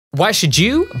Why should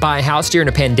you buy a house during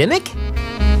a pandemic?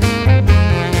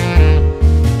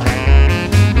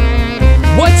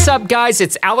 What's up, guys?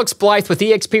 It's Alex Blythe with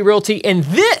eXp Realty, and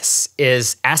this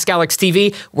is Ask Alex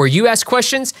TV, where you ask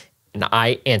questions and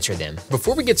I answer them.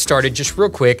 Before we get started, just real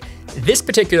quick, this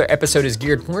particular episode is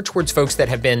geared more towards folks that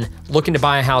have been looking to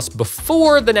buy a house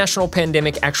before the national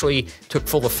pandemic actually took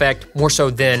full effect, more so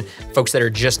than folks that are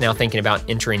just now thinking about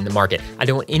entering the market. I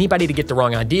don't want anybody to get the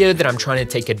wrong idea that I'm trying to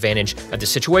take advantage of the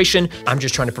situation. I'm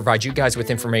just trying to provide you guys with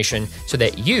information so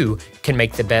that you can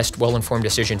make the best well-informed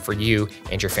decision for you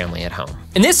and your family at home.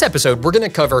 In this episode, we're gonna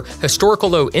cover historical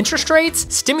low interest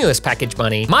rates, stimulus package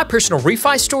money, my personal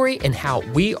refi story, and how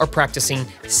we are practicing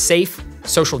safe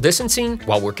social distancing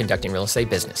while we're conducting real estate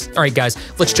business. All right, guys,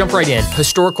 let's jump right in.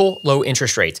 Historical low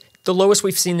interest rates. The lowest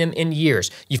we've seen them in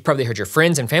years. You've probably heard your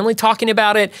friends and family talking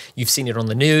about it. You've seen it on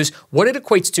the news. What it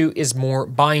equates to is more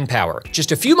buying power.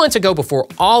 Just a few months ago, before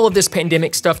all of this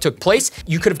pandemic stuff took place,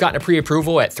 you could have gotten a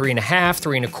pre-approval at 3.5,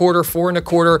 3.25,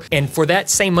 4.25. And for that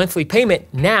same monthly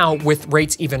payment, now with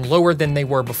rates even lower than they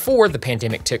were before the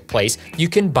pandemic took place, you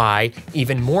can buy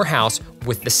even more house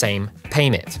with the same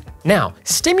payment. Now,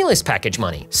 stimulus package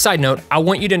money. Side note, I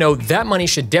want you to know that money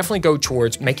should definitely go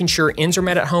towards making sure ends are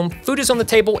met at home, food is on the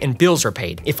table, and bills are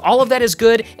paid. If all of that is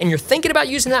good and you're thinking about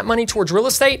using that money towards real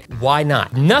estate, why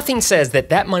not? Nothing says that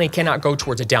that money cannot go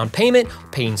towards a down payment,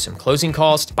 paying some closing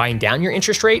costs, buying down your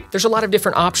interest rate. There's a lot of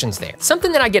different options there.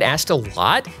 Something that I get asked a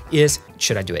lot is,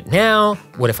 should I do it now?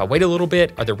 What if I wait a little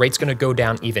bit? Are the rates gonna go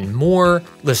down even more?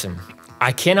 Listen,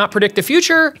 I cannot predict the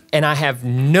future, and I have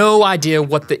no idea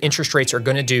what the interest rates are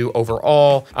gonna do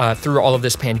overall through all of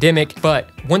this pandemic.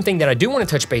 But one thing that I do wanna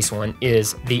touch base on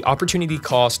is the opportunity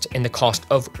cost and the cost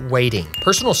of waiting.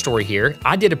 Personal story here,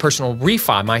 I did a personal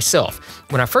refi myself.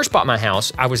 When I first bought my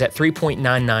house, I was at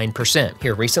 3.99%.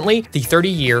 Here recently, the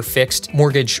 30-year fixed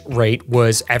mortgage rate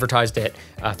was advertised at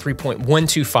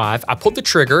 3.125. I pulled the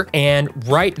trigger, and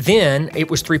right then it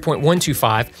was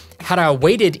 3.125. Had I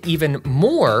waited even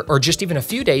more, or just even a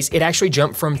few days, it actually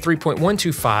jumped from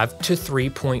 3.125 to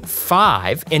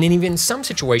 3.5, and in even some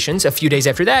situations, a few days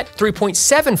after that,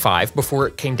 3.75 before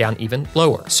it came down even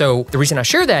lower. So the reason I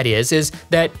share that is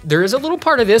that there is a little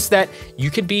part of this that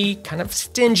you could be kind of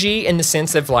stingy in the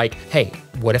sense of like, hey,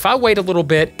 what if I wait a little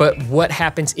bit, but what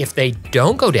happens if they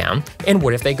don't go down, and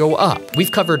what if they go up?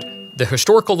 We've covered the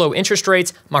historical low interest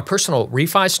rates, my personal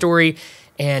refi story,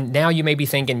 and now you may be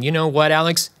thinking, you know what,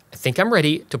 Alex? I think I'm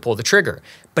ready to pull the trigger,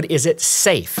 but is it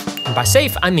safe? And by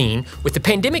safe, I mean, with the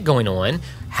pandemic going on,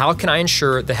 how can I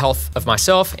ensure the health of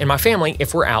myself and my family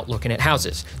if we're out looking at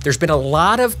houses? There's been a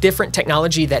lot of different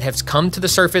technology that has come to the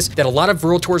surface that a lot of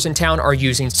realtors in town are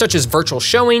using, such as virtual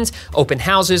showings, open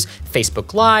houses,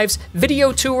 Facebook Lives,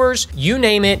 video tours, you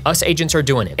name it, us agents are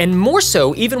doing it. And more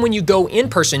so, even when you go in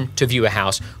person to view a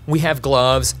house, we have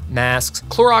gloves, masks,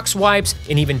 Clorox wipes,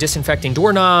 and even disinfecting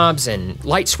doorknobs and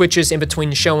light switches in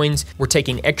between showings. We're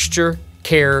taking extra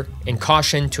care and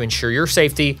caution to ensure your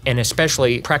safety, and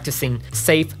especially practicing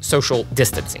safe social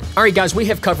distancing. All right, guys, we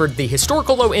have covered the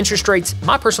historical low interest rates,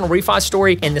 my personal refi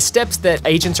story, and the steps that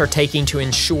agents are taking to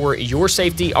ensure your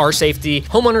safety, our safety,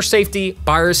 homeowner safety,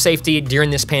 buyer's safety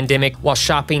during this pandemic while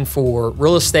shopping for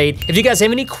real estate. If you guys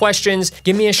have any questions,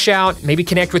 give me a shout, maybe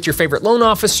connect with your favorite loan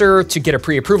officer to get a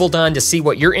pre-approval done to see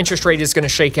what your interest rate is gonna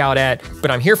shake out at.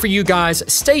 But I'm here for you guys.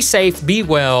 Stay safe, be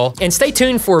well, and stay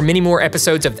tuned for many more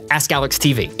episodes of Ask Alex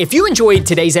TV. If you enjoyed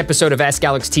today's episode of Ask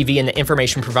Alex TV and the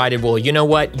information provided, well, you know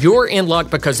what? You're in luck,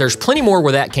 because there's plenty more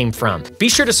where that came from. Be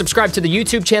sure to subscribe to the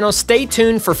YouTube channel. Stay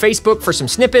tuned for Facebook for some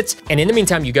snippets. And in the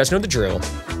meantime, you guys know the drill.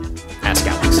 Ask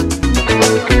Alex.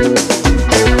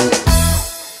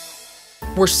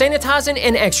 We're sanitizing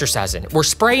and exercising. We're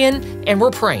spraying and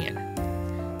we're praying.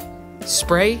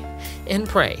 Spray and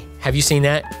pray. Have you seen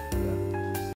that?